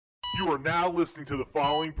You are now listening to the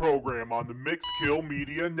following program on the Mixkill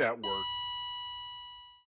Media Network.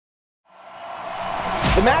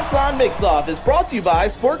 The Max On Mix-Off is brought to you by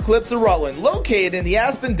Sport Clips of Rutland, located in the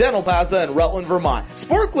Aspen Dental Plaza in Rutland, Vermont.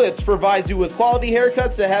 Sport Clips provides you with quality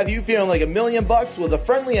haircuts that have you feeling like $1,000,000 with a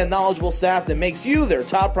friendly and knowledgeable staff that makes you their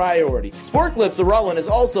top priority. Sport Clips of Rutland is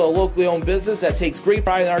also a locally owned business that takes great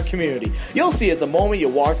pride in our community. You'll see it the moment you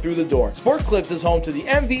walk through the door. Sport Clips is home to the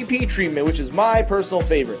MVP treatment, which is my personal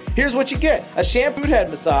favorite. Here's what you get: a shampooed head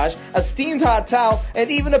massage, a steamed hot towel,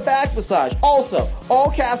 and even a back massage. Also,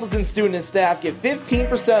 all Castleton student and staff get 15%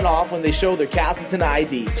 off when they show their Castleton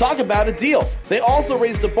ID. Talk about a deal. They also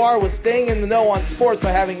raised the bar with staying in the know on sports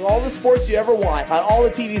by having all the sports you ever want on all the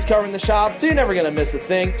TVs covering the shop, so you're never going to miss a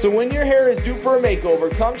thing. So when your hair is due for a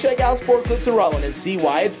makeover, come check out Sport Clips of Rutland and see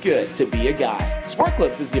why it's good to be a guy. Sport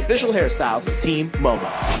Clips is the official hairstyles of Team Momo.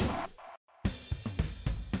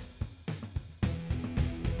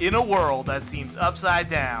 In a world that seems upside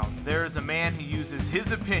down, there is a man who uses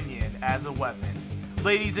his opinion as a weapon.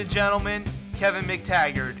 Ladies and gentlemen, Kevin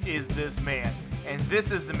McTaggart is this man, and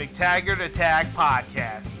this is the McTaggart Attack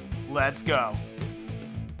Podcast. Let's go.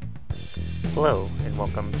 Hello, and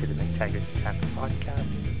welcome to the McTaggart Attack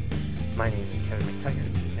Podcast. My name is Kevin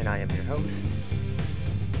McTaggart, and I am your host.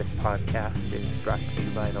 This podcast is brought to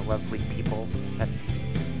you by the lovely people at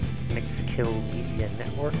Mixkill Media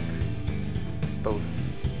Network. Both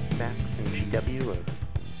Max and GW are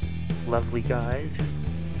lovely guys who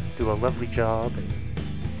do a lovely job, and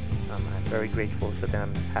I'm very grateful for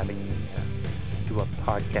them having me do a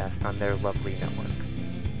podcast on their lovely network.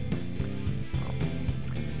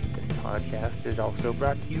 This podcast is also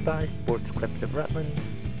brought to you by Sports Clips of Rutland.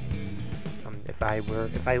 If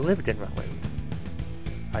I lived in Rutland,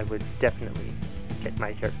 I would definitely get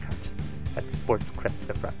my hair cut at Sports Clips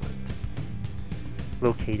of Rutland,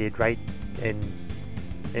 located right in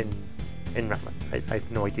Rutland. I have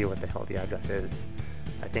no idea what the hell the address is.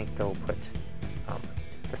 I think they'll put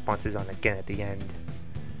the sponsors on again at the end,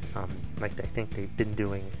 like I think they've been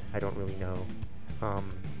doing. I don't really know,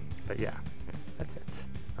 but yeah, that's it.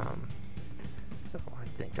 So I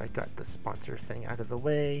think I got the sponsor thing out of the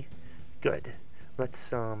way. Good.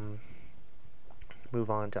 Let's move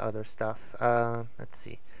on to other stuff. Let's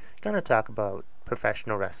see. Gonna talk about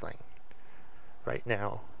professional wrestling right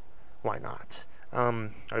now. Why not?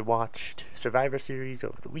 I watched Survivor Series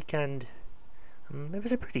over the weekend. It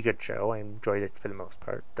was a pretty good show. I enjoyed it for the most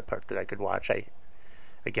part. The part that I could watch, I,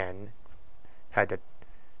 again, had to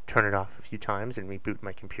turn it off a few times and reboot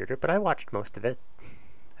my computer, but I watched most of it.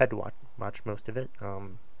 Had to watch most of it.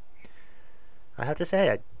 I have to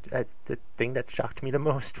say, the thing that shocked me the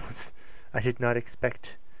most was I did not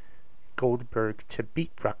expect Goldberg to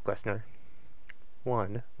beat Brock Lesnar.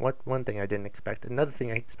 One thing I didn't expect. Another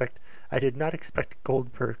thing I did not expect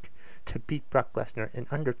Goldberg to beat Brock Lesnar in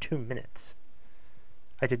under 2 minutes.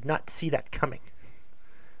 I did not see that coming.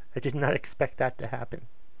 I did not expect that to happen.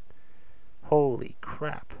 Holy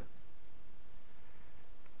crap.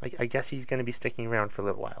 I guess he's going to be sticking around for a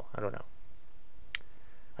little while. I don't know.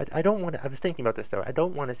 I don't want to... I was thinking about this, though. I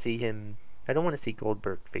don't want to see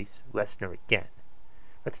Goldberg face Lesnar again.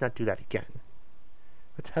 Let's not do that again.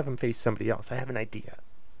 Let's have him face somebody else. I have an idea.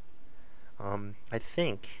 I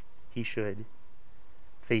think he should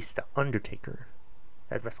face The Undertaker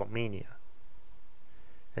at WrestleMania.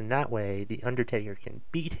 And that way, The Undertaker can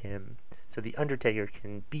beat him, so The Undertaker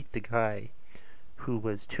can beat the guy who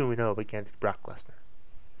was 2-0 against Brock Lesnar.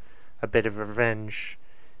 A bit of revenge,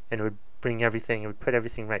 and it would put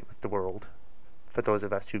everything right with the world, for those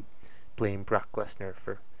of us who blame Brock Lesnar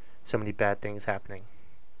for so many bad things happening,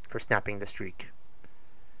 for snapping the streak.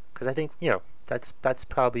 Because I think, that's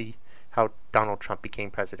probably how Donald Trump became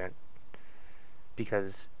president.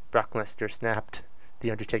 Because Brock Lesnar snapped The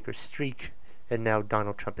Undertaker's streak, and now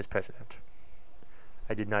Donald Trump is president.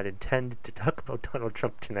 I did not intend to talk about Donald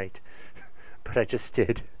Trump tonight, but I just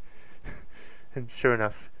did. And sure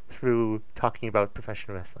enough, through talking about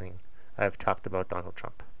professional wrestling, I've talked about Donald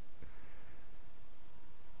Trump.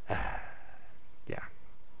 Yeah.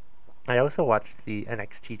 I also watched the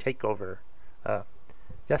NXT TakeOver.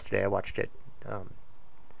 Yesterday I watched it.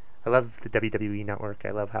 I love the WWE Network.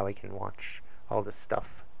 I love how I can watch all this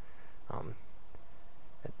stuff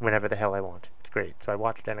whenever the hell I want. It's great. So I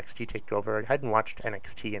watched NXT TakeOver. I hadn't watched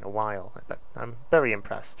NXT in a while, but I'm very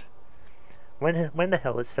impressed. When the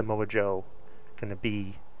hell is Samoa Joe going to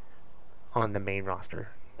be on the main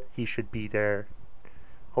roster? He should be there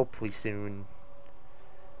hopefully soon.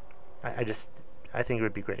 I think it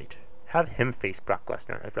would be great. Have him face Brock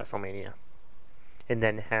Lesnar at WrestleMania. And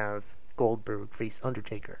then have Goldberg face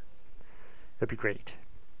Undertaker. That'd be great.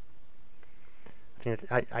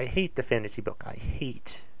 I hate the fantasy book. I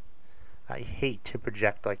hate to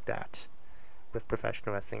project like that with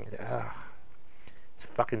professional wrestling. It's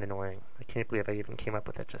fucking annoying. I can't believe I even came up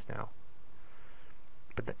with it just now.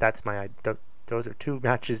 But that's those are two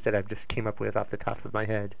matches that I've just came up with off the top of my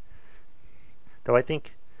head. Though I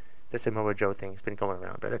think the Samoa Joe thing's been going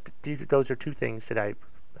around. But those are two things that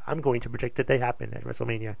I'm going to predict that they happen at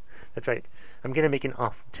WrestleMania. That's right. I'm going to make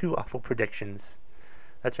two awful predictions.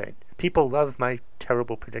 That's right. People love my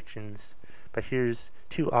terrible predictions. But here's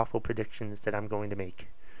two awful predictions that I'm going to make.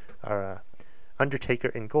 Are Undertaker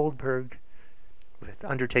and Goldberg, with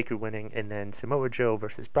Undertaker winning, and then Samoa Joe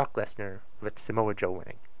versus Brock Lesnar with Samoa Joe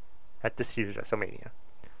winning at this year's WrestleMania.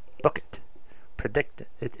 Book it. Predict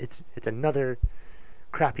it. It's another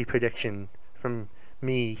crappy prediction from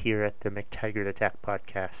me here at the McTaggart Attack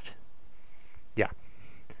podcast. Yeah.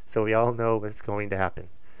 So we all know what's going to happen.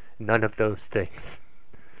 None of those things.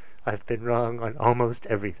 I've been wrong on almost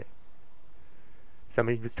everything.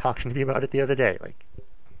 Somebody was talking to me about it the other day, like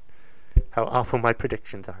how awful my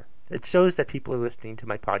predictions are. It shows that people are listening to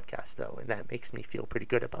my podcast, though, and that makes me feel pretty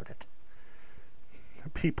good about it.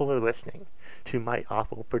 People are listening to my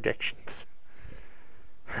awful predictions.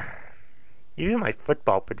 Even my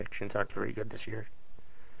football predictions aren't very good this year.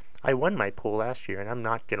 I won my pool last year, and I'm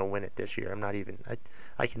not going to win it this year. I'm not even...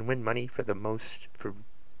 I can win money for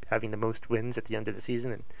having the most wins at the end of the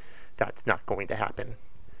season, and that's not going to happen.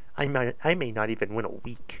 I may not even win a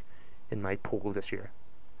week in my pool this year.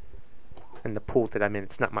 And the pool that I'm in,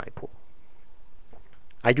 it's not my pool.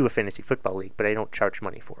 I do a fantasy football league, but I don't charge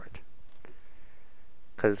money for it.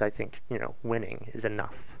 Because I think, winning is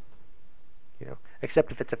enough.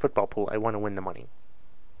 Except if it's a football pool, I want to win the money.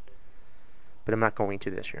 But I'm not going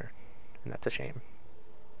to this year. And that's a shame.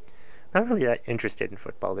 Not really that interested in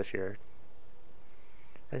football this year.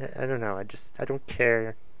 I don't know. I don't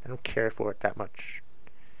care. I don't care for it that much.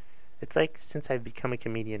 It's like since I've become a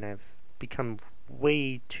comedian, I've become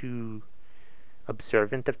way too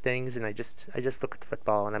observant of things, and I just look at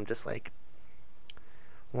football and I'm just like,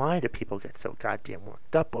 why do people get so goddamn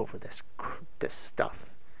worked up over this stuff?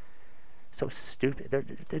 So stupid.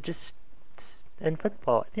 They're just, and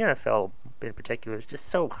football, the NFL in particular, is just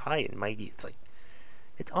so high and mighty. It's like,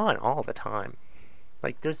 it's on all the time.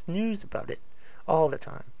 Like, there's news about it all the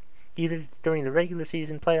time. Either during the regular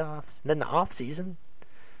season playoffs, and then the off season.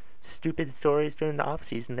 Stupid stories during the off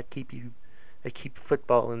season that keep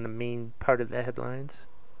football in the main part of the headlines.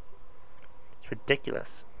 It's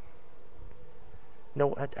ridiculous.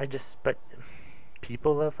 No, but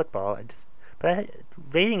people love football.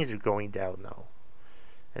 Ratings are going down though,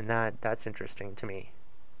 and that's interesting to me.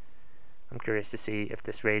 I'm curious to see if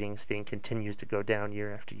this ratings thing continues to go down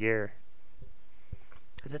year after year,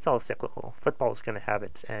 because it's all cyclical. Football is going to have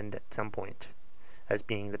its end at some point as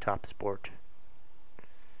being the top sport.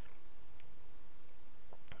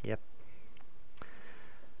 Yep.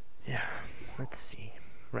 Yeah, let's see.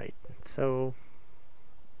 Right, so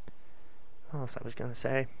what else I was going to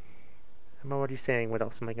say? I'm already saying what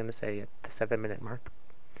else am I going to say at the 7-minute mark.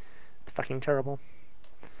 It's fucking terrible.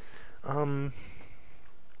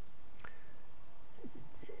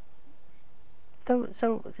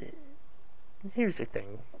 So here's the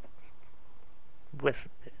thing with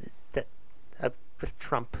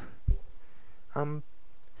Trump.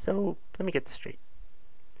 So let me get this straight.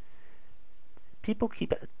 People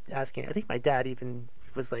keep asking. I think my dad even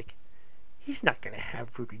was like, he's not going to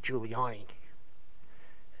have Rudy Giuliani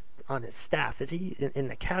on his staff, is he? In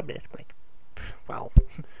the cabinet? Like, well,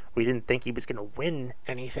 we didn't think he was going to win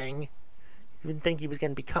anything. We didn't think he was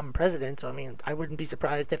going to become president. So I mean, I wouldn't be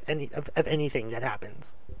surprised if anything that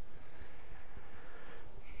happens.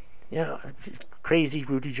 Crazy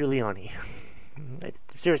Rudy Giuliani.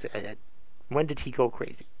 Seriously, when did he go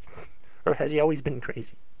crazy? Or has he always been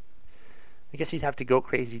crazy? I guess he'd have to go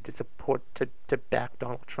crazy to back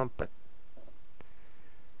Donald Trump, but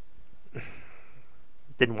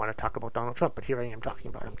didn't want to talk about Donald Trump, but here I am talking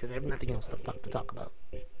about him because I have nothing else to talk about.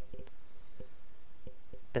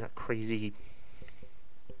 Been a crazy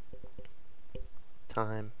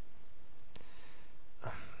time.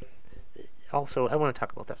 Also, I want to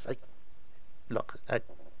talk about this.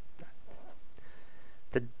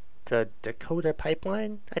 The Dakota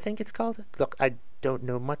Pipeline, I think it's called. Look, I don't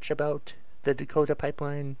know much about the Dakota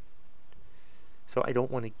Pipeline, so I don't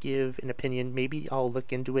want to give an opinion. Maybe I'll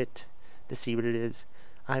look into it to see what it is.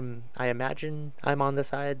 I imagine I'm on the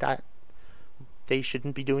side that they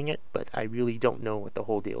shouldn't be doing it, but I really don't know what the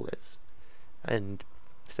whole deal is. And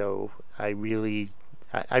so I read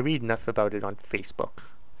enough about it on Facebook.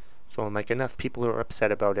 So I'm like, enough people are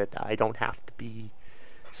upset about it. I don't have to be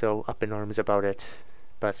so up in arms about it.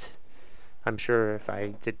 But I'm sure if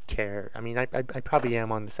I did care, I mean, I probably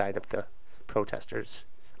am on the side of the protesters.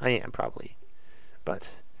 I am probably,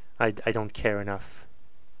 but I don't care enough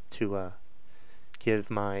to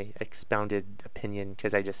give my expounded opinion,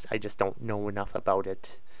 because I just don't know enough about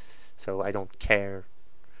it, so I don't care.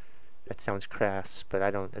 That sounds crass, but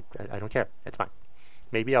I don't care. It's fine.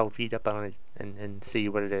 Maybe I'll read up on it and see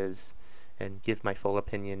what it is and give my full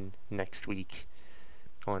opinion next week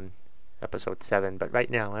on episode 7. But right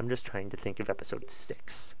now, I'm just trying to think of episode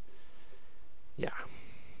 6. Yeah.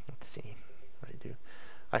 Let's see what I do.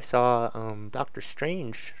 I saw Doctor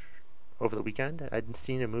Strange over the weekend. I hadn't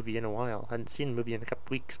seen a movie in a while. I hadn't seen a movie in a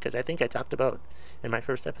couple weeks, because I think I talked about in my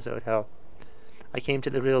first episode how I came to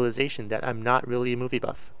the realization that I'm not really a movie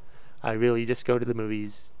buff. I really just go to the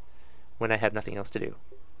movies when I have nothing else to do.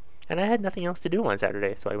 And I had nothing else to do on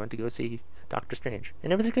Saturday, so I went to go see Doctor Strange.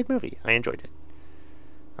 And it was a good movie. I enjoyed it.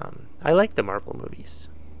 I like the Marvel movies.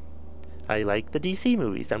 I like the DC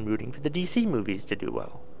movies. I'm rooting for the DC movies to do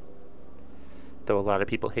well. Though a lot of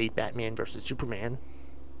people hate Batman vs. Superman.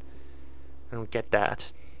 I don't get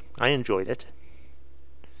that. I enjoyed it.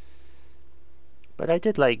 But I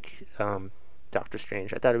did like Doctor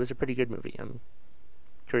Strange. I thought it was a pretty good movie. I'm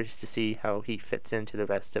curious to see how he fits into the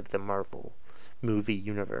rest of the Marvel movie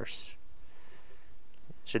universe.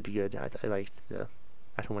 Should be good. I liked the...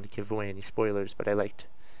 I don't want to give away any spoilers, but I liked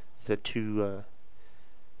the two...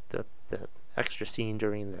 the extra scene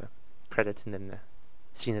during the credits and then the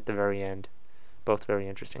scene at the very end. Both very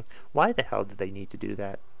interesting. Why the hell did they need to do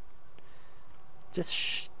that?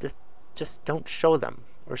 Just don't show them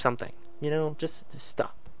or something. You know, just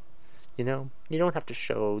stop. You know, you don't have to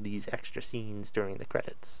show these extra scenes during the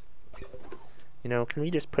credits. You know, can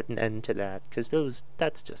we just put an end to that? Because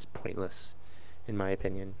that's just pointless, in my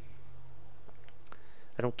opinion.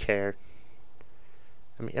 I don't care.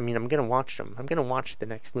 I mean, I'm gonna watch them. I'm gonna watch the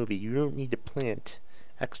next movie. You don't need to plant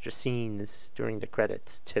extra scenes during the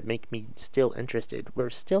credits to make me still interested.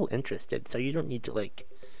 We're still interested, so you don't need to, like,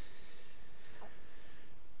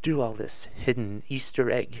 do all this hidden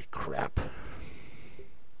Easter egg crap.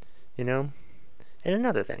 You know? And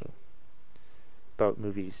another thing about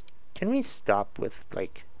movies. Can we stop with,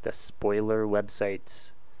 like, the spoiler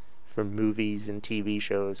websites for movies and TV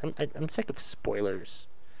shows? I'm sick of spoilers.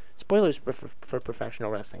 Spoilers for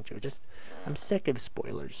professional wrestling, too. I'm sick of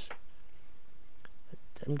spoilers.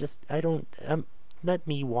 Let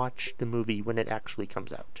me watch the movie when it actually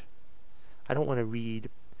comes out. I don't want to read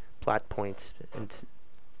plot points and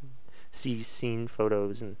see scene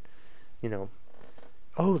photos and, you know,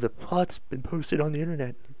 oh, the plot's been posted on the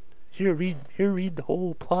internet. Here, read the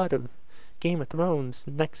whole plot of Game of Thrones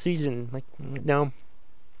next season. Like, no,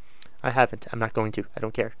 I haven't. I'm not going to. I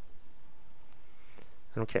don't care.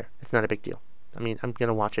 It's not a big deal. I mean, I'm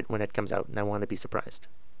gonna watch it when it comes out, and I want to be surprised.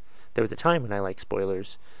 There was a time when I liked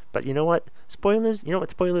spoilers, but you know what? You know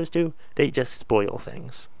what spoilers do? They just spoil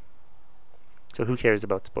things. So who cares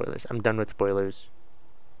about spoilers? I'm done with spoilers.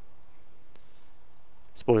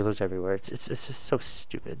 Spoilers everywhere. It's just so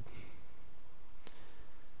stupid.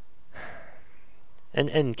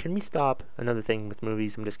 And can we stop? Another thing with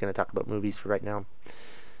movies, I'm just going to talk about movies for right now.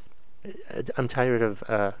 I'm tired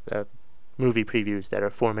of movie previews that are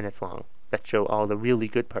 4 minutes long, that show all the really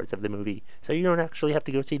good parts of the movie, so you don't actually have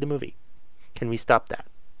to go see the movie. Can we stop that?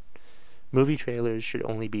 Movie trailers should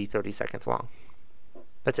only be 30 seconds long.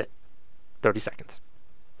 That's it. 30 seconds.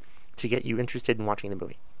 To get you interested in watching the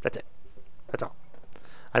movie. That's it. That's all.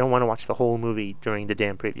 I don't want to watch the whole movie during the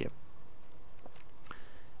damn preview.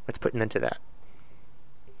 Let's put an end to that.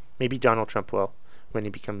 Maybe Donald Trump will when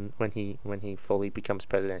he fully becomes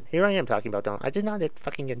president. Here I am talking about Donald. I did not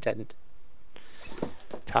fucking intend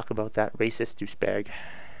talk about that racist douchebag.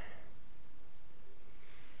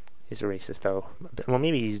 He's a racist, though. Well,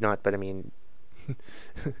 maybe he's not, but I mean,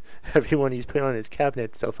 everyone he's put on his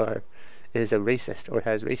cabinet so far is a racist or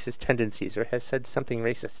has racist tendencies or has said something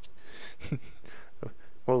racist.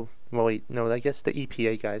 Well, no, I guess the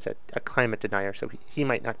EPA guy's a climate denier, so he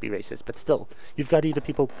might not be racist, but still, you've got either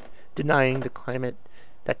people denying that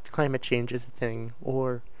climate change is a thing,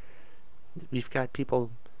 or we've got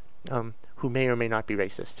people who may or may not be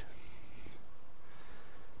racist.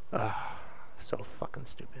 So fucking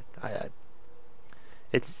stupid.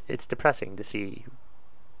 It's depressing to see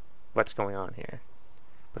what's going on here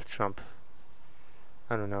with Trump.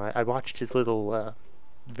 I don't know. I watched his little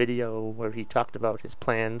video where he talked about his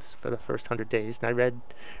plans for the first 100 days, and I read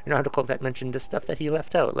an article that mentioned the stuff that he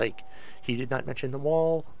left out. Like, he did not mention the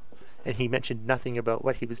wall, and he mentioned nothing about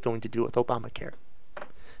what he was going to do with Obamacare.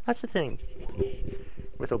 That's the thing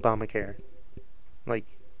with Obamacare. Like,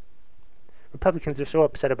 Republicans are so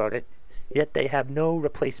upset about it, yet they have no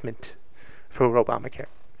replacement for Obamacare.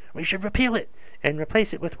 We should repeal it and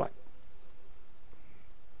replace it with what?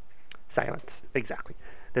 Silence. Exactly.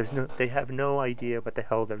 They have no idea what the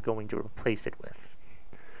hell they're going to replace it with.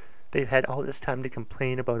 They've had all this time to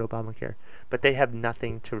complain about Obamacare, but they have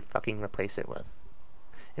nothing to fucking replace it with.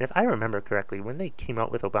 And if I remember correctly, when they came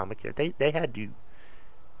out with Obamacare, they had to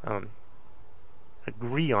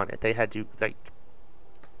agree on it. They had to, like,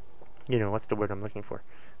 what's the word I'm looking for?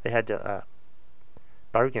 They had to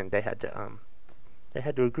bargain. They had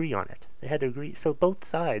to agree on it. They had to agree. So both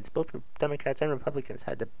sides, both the Democrats and Republicans,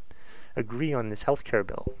 had to agree on this health care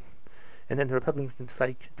bill. And then the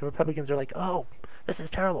Republicans are like, oh, this is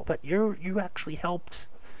terrible, but you actually helped.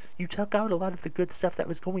 You took out a lot of the good stuff that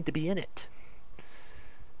was going to be in it.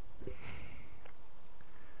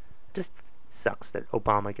 Just sucks that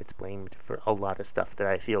Obama gets blamed for a lot of stuff that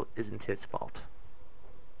I feel isn't his fault.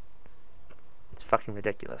 It's fucking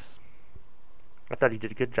ridiculous. I thought he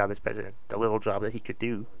did a good job as president. The little job that he could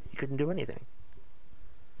do, he couldn't do anything.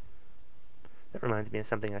 That reminds me of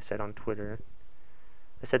something I said on Twitter.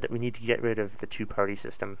 I said that we need to get rid of the two-party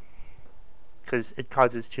system because it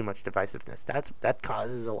causes too much divisiveness. That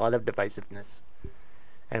causes a lot of divisiveness,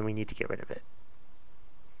 and we need to get rid of it.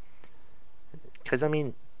 Because, I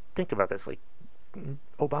mean, think about this. Like,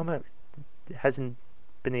 Obama hasn't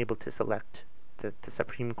been able to select the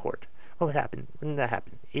Supreme Court. What happened? When did that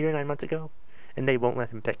happen? 8 or 9 months ago? And they won't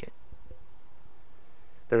let him pick it.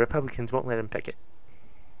 The Republicans won't let him pick it.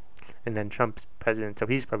 And then Trump's president, so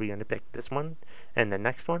he's probably going to pick this one. And the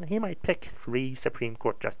next one, he might pick 3 Supreme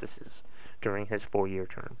Court justices during his 4-year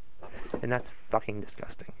term. And that's fucking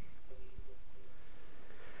disgusting.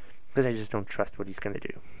 Because I just don't trust what he's going to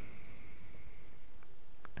do.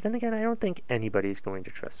 But then again, I don't think anybody's going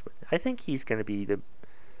to trust what. I think he's going to be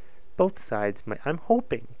both sides. I'm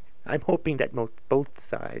hoping that both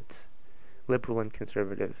sides, liberal and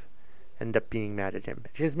conservative, end up being mad at him.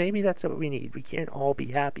 Because maybe that's what we need. We can't all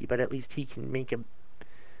be happy, but at least he can make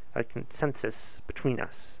a consensus between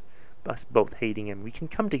us both hating him. We can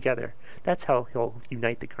come together. That's how he'll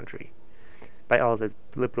unite the country. By all the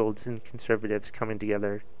liberals and conservatives coming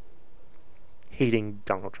together, hating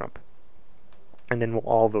Donald Trump. And then we'll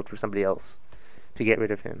all vote for somebody else to get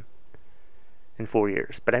rid of him in 4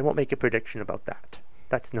 years. But I won't make a prediction about that.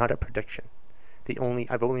 That's not a prediction.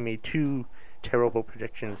 I've only made 2 terrible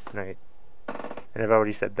predictions tonight, and I've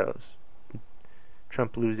already said those.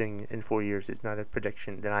 Trump losing in 4 years is not a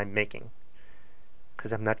prediction that I'm making,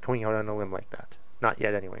 because I'm not going out on a limb like that. Not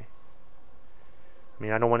yet, anyway. I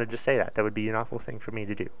mean, I don't want to just say that. That would be an awful thing for me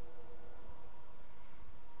to do.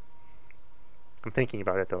 I'm thinking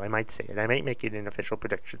about it, though. I might say it. I might make it an official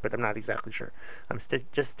prediction, but I'm not exactly sure. I'm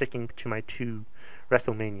just sticking to my 2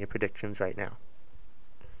 WrestleMania predictions right now.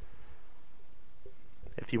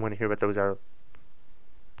 If you want to hear what those are,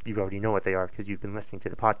 you already know what they are because you've been listening to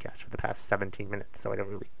the podcast for the past 17 minutes, so I don't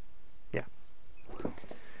really... Yeah.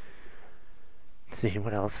 Let's see,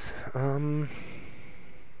 what else? Let's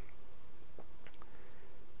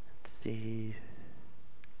see...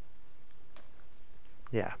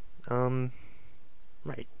 Yeah.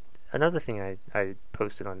 Right. Another thing I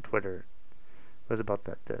posted on Twitter was about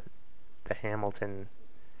the Hamilton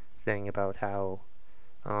thing, about how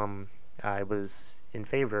I was in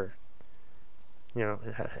favor,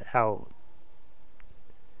 how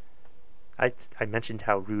I mentioned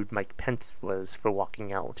how rude Mike Pence was for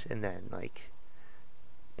walking out, and then, like,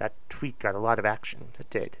 that tweet got a lot of action. It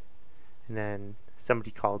did. And then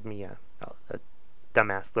somebody called me a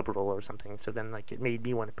dumbass liberal or something, so then, like, it made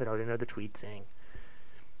me want to put out another tweet saying,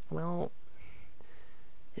 well,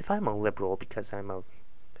 if I'm a liberal because I'm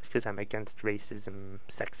against racism,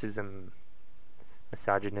 sexism,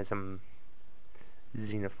 misogynism,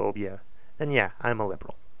 xenophobia, then yeah, I'm a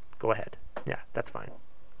liberal. Go ahead. Yeah, that's fine.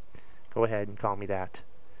 Go ahead and call me that.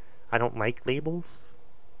 I don't like labels.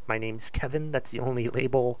 My name's Kevin. That's the only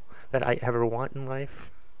label that I ever want in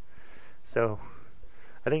life. So,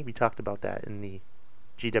 I think we talked about that in the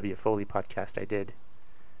G.W. Foley podcast I did.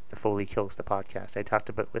 The Foley Kills the podcast. I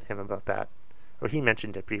talked with him about that. Or he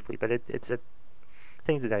mentioned it briefly, but it's a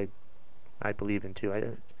thing that I believe in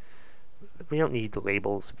too. We don't need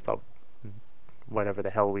labels about whatever the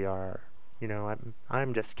hell we are.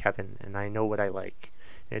 I'm just Kevin, and I know what I like.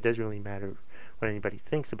 And it doesn't really matter what anybody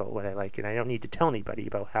thinks about what I like, and I don't need to tell anybody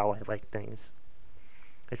about how I like things.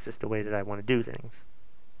 It's just the way that I want to do things.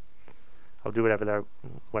 I'll do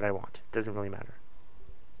what I want. It doesn't really matter.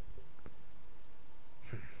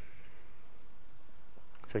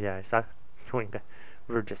 So yeah, I saw going back.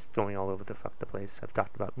 We're just going all over the place. I've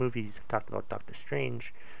talked about movies. I've talked about Doctor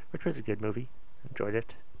Strange, which was a good movie. Enjoyed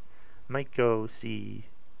it. Might go see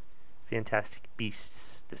Fantastic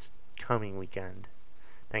Beasts this coming weekend,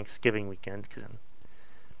 Thanksgiving weekend, because I'm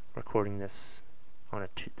recording this on the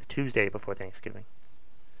Tuesday before Thanksgiving.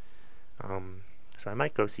 So I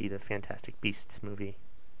might go see the Fantastic Beasts movie.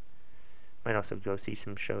 Might also go see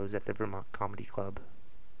some shows at the Vermont Comedy Club.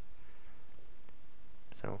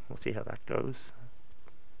 So we'll see how that goes.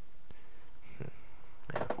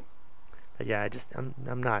 Yeah. But yeah,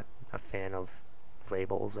 I'm not a fan of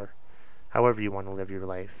labels or however you want to live your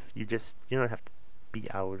life. You don't have to be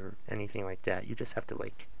out or anything like that. You just have to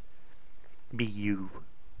be you.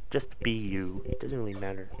 Just be you. It doesn't really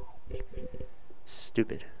matter.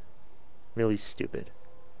 Stupid. Really stupid.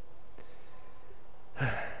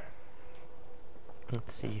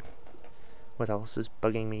 Let's see. What else is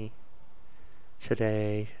bugging me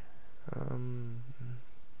today?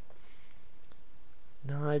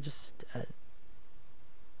 No,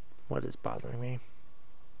 what is bothering me?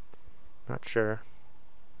 Not sure.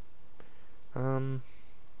 What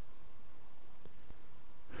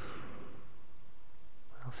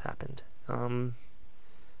else happened?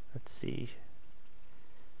 Let's see.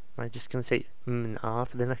 Am I just gonna say and ah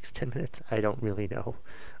for the next 10 minutes? I don't really know.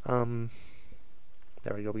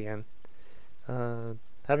 There we go again.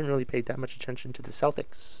 Haven't really paid that much attention to the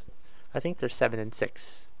Celtics. I think they're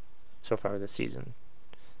 7-6 so far this season.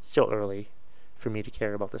 Still early for me to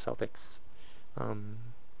care about the Celtics.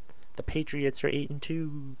 The Patriots are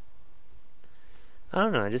 8-2. I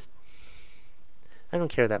don't know. I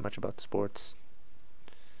don't care that much about sports.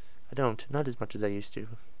 I don't. Not as much as I used to.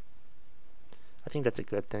 I think that's a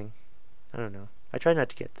good thing. I don't know. I try not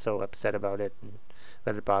to get so upset about it and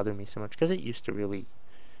let it bother me so much, because it used to really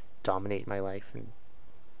dominate my life, and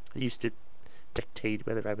it used to dictate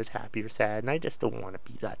whether I was happy or sad, and I just don't want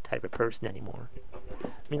to be that type of person anymore. I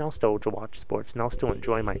mean, I'll still watch sports, and I'll still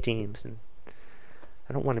enjoy my teams, and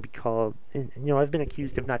I don't want to be called, I've been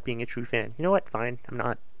accused of not being a true fan. You know what? Fine. I'm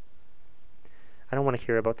not. I don't want to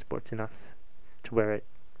care about sports enough to where it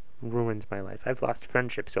ruins my life. I've lost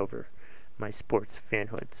friendships over my sports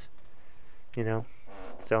fanhoods,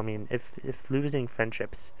 So, I mean, if losing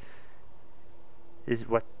friendships is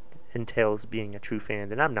what entails being a true fan,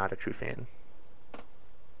 then I'm not a true fan.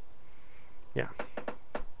 Yeah.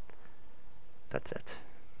 That's it.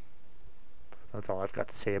 That's all I've got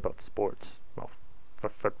to say about sports. Well, for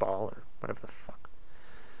football or whatever the fuck.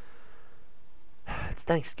 It's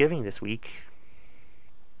Thanksgiving this week.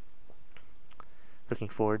 Looking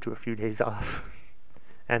forward to a few days off.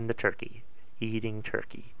 And the turkey. Eating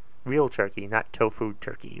turkey. Real turkey, not tofu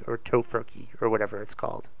turkey or tofurkey or whatever it's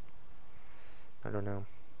called. I don't know.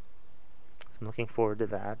 So I'm looking forward to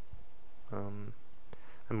that. I'm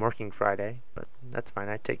working Friday, but that's fine.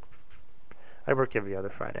 I work every other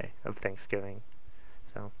Friday of Thanksgiving,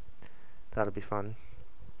 so that'll be fun.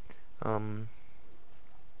 Let's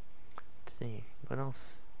see, what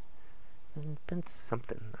else? There's been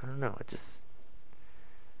something. I don't know. It's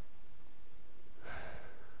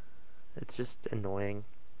just annoying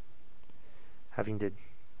having to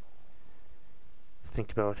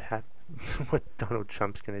think about what Donald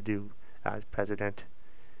Trump's going to do as president.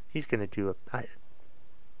 He's going to do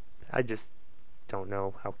I just don't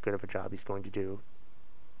know how good of a job he's going to do.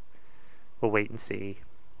 We'll wait and see.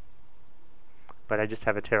 But I just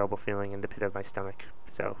have a terrible feeling in the pit of my stomach,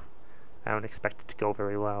 so I don't expect it to go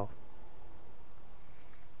very well.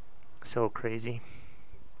 So crazy.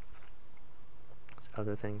 There's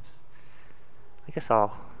other things. I guess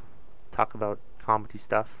I'll talk about comedy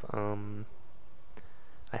stuff.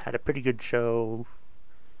 I had a pretty good show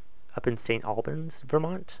up in St. Albans,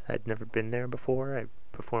 Vermont. I'd never been there before. I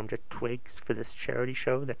performed at Twigs for this charity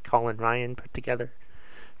show that Colin Ryan put together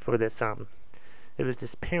for this, it was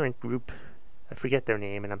this parent group. I forget their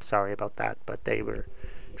name, and I'm sorry about that, but they were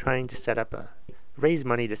trying to raise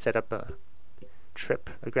money to set up a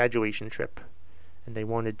graduation trip, and they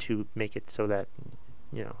wanted to make it so that,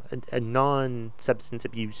 a non-substance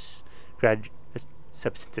abuse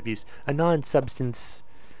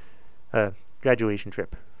graduation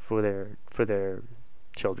trip for their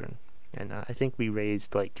children. And I think we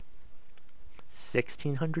raised like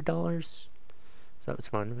 $1,600. So that was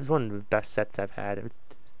fun. It was one of the best sets I've had. It was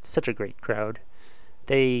such a great crowd.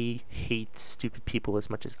 They hate stupid people as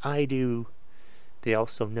much as I do. They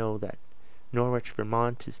also know that Norwich,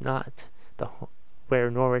 Vermont is not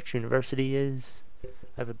where Norwich University is. I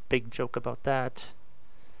have a big joke about that.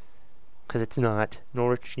 Because it's not.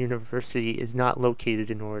 Norwich University is not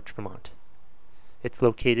located in Norwich, Vermont. It's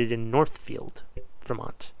located in Northfield,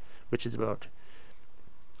 Vermont, which is about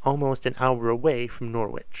almost an hour away from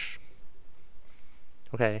Norwich.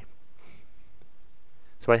 Okay.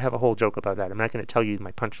 So I have a whole joke about that. I'm not going to tell you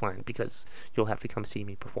my punchline because you'll have to come see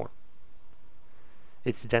me perform.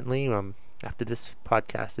 incidentally, after this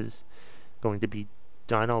podcast is going to be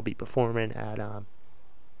done, I'll be performing at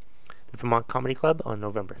the Vermont Comedy Club on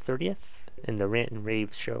November 30th in the Rant and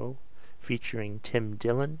Rave show featuring Tim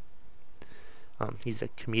Dillon. He's a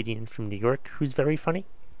comedian from New York who's very funny.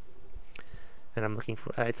 And I'm looking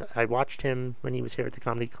for... I watched him when he was here at the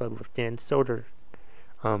Comedy Club with Dan Soder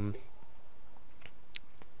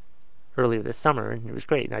earlier this summer, and it was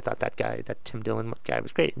great. And I thought that Tim Dillon guy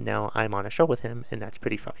was great. And now I'm on a show with him, and that's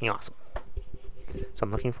pretty fucking awesome. So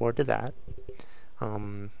I'm looking forward to that.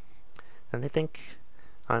 And I think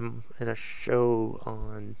I'm in a show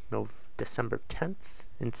on December 10th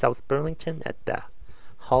in South Burlington at the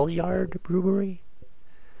Hollyard Brewery.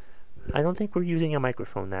 I don't think we're using a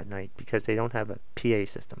microphone that night because they don't have a PA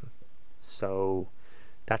system. So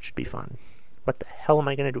that should be fun. What the hell am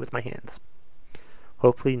I going to do with my hands?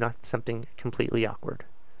 Hopefully not something completely awkward.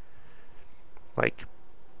 Like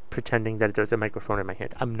pretending that there's a microphone in my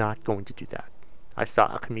hand. I'm not going to do that. I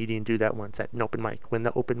saw a comedian do that once at an open mic when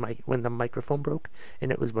the microphone broke,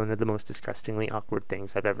 and it was one of the most disgustingly awkward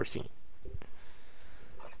things I've ever seen.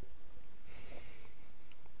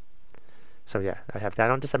 So yeah, I have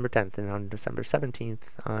that on December 10th, and on December 17th,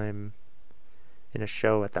 I'm in a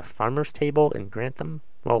show at the Farmer's Table in Grantham.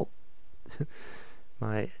 Well,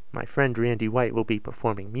 my friend Randy White will be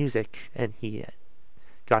performing music, and he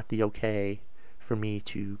got the okay for me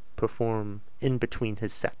to perform in between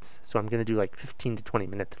his sets. So I'm going to do like 15 to 20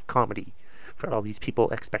 minutes of comedy for all these people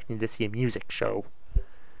expecting to see a music show.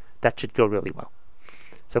 That should go really well.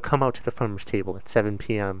 So come out to the Farmer's Table at 7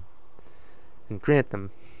 p.m. in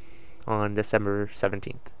Grantham on December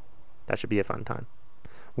 17th. That should be a fun time.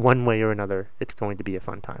 One way or another, it's going to be a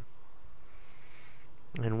fun time.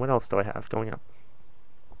 And what else do I have going up?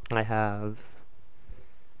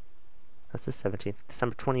 That's the 17th.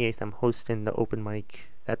 December 28th, I'm hosting the open mic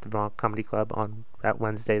at the Vermont Comedy Club at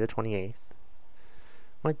Wednesday the 28th.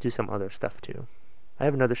 Might do some other stuff too. I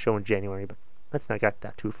have another show in January, but let's not get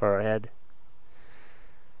that too far ahead.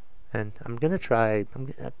 And I'm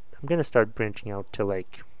gonna start branching out to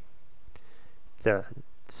like the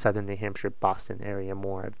southern New Hampshire, Boston area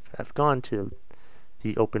more. I've gone to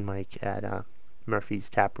the open mic at Murphy's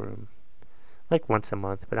Tap Room like once a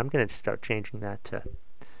month, but I'm gonna start changing that to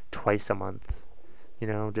twice a month.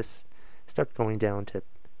 Just start going down to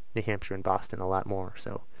New Hampshire and Boston a lot more.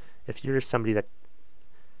 So if you're somebody that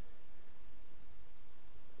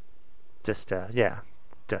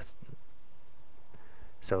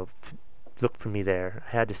look for me there.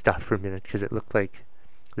 I had to stop for a minute because it looked like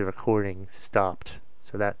the recording stopped.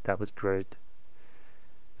 So that was great.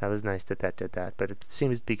 That was nice that did that, but it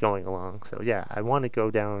seems to be going along. So yeah, I want to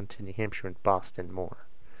go down to New Hampshire and Boston more.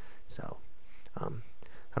 So I'm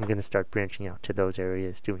going to start branching out to those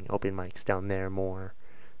areas, doing open mics down there more.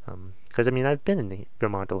 Because, I've been in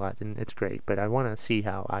Vermont a lot, and it's great, but I want to see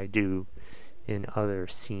how I do in other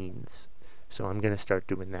scenes. So I'm going to start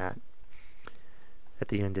doing that at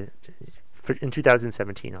the end in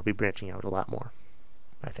 2017. I'll be branching out a lot more,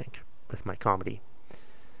 I think, with my comedy.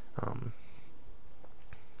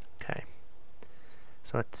 Okay.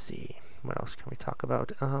 So let's see. What else can we talk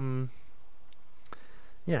about?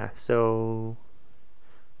 Yeah, so...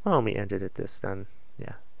 Well, we ended at this then.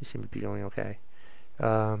 Yeah, you seem to be going okay.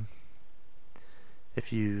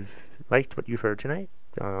 If you've liked what you've heard tonight,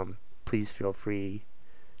 please feel free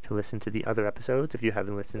to listen to the other episodes if you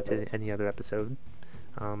haven't listened to any other episode.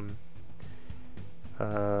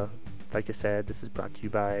 Like I said, this is brought to you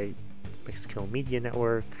by Mixkill Media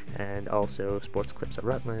Network and also Sports Clips of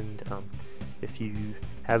Rutland. If you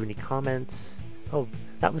have any comments... Oh,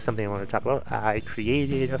 that was something I wanted to talk about. I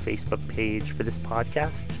created a Facebook page for this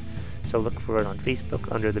podcast, so look for it on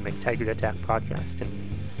Facebook under the McTaggart Attack Podcast, and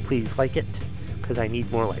please like it, because I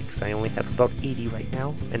need more likes. I only have about 80 right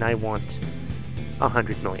now, and I want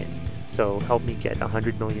 100 million. So help me get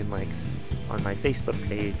 100 million likes on my Facebook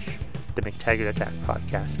page, the McTaggart Attack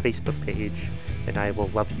Podcast Facebook page, and I will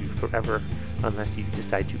love you forever. Unless you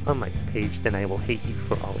decide to unlike the page, then I will hate you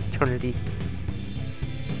for all eternity.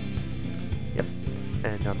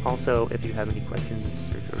 And also, if you have any questions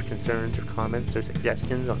or concerns or comments or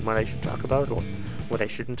suggestions on what I should talk about or what I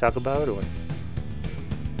shouldn't talk about or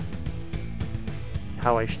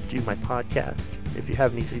how I should do my podcast, if you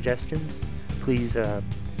have any suggestions, please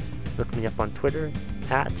look me up on Twitter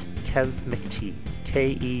at KevMcT,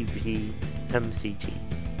 KEVMCT.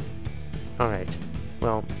 Alright,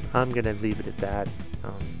 well, I'm going to leave it at that.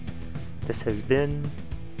 This has been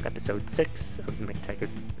episode 6 of the McTaggart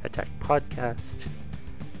Attack Podcast.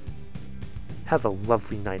 Have a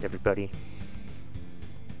lovely night, everybody.